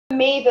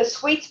me, the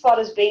sweet spot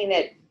has been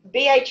that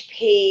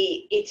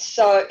BHP,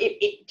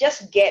 it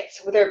just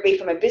gets, whether it be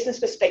from a business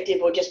perspective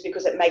or just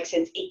because it makes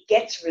sense, it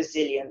gets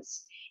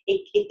resilience.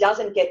 It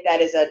doesn't get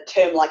that as a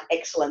term like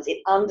excellence. It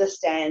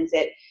understands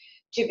that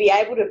to be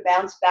able to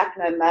bounce back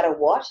no matter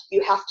what,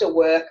 you have to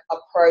work a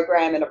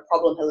program and a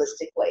problem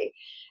holistically.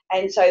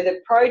 And so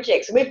the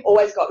projects, and we've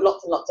always got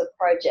lots and lots of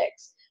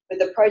projects, but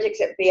the projects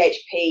that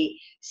BHP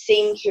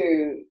seem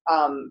to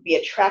be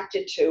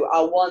attracted to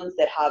are ones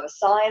that have a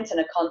science and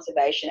a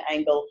conservation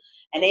angle,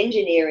 an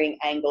engineering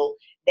angle.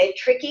 They're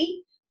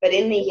tricky, but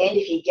in the end,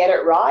 if you get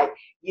it right,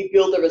 you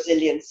build the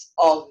resilience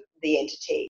of the entity.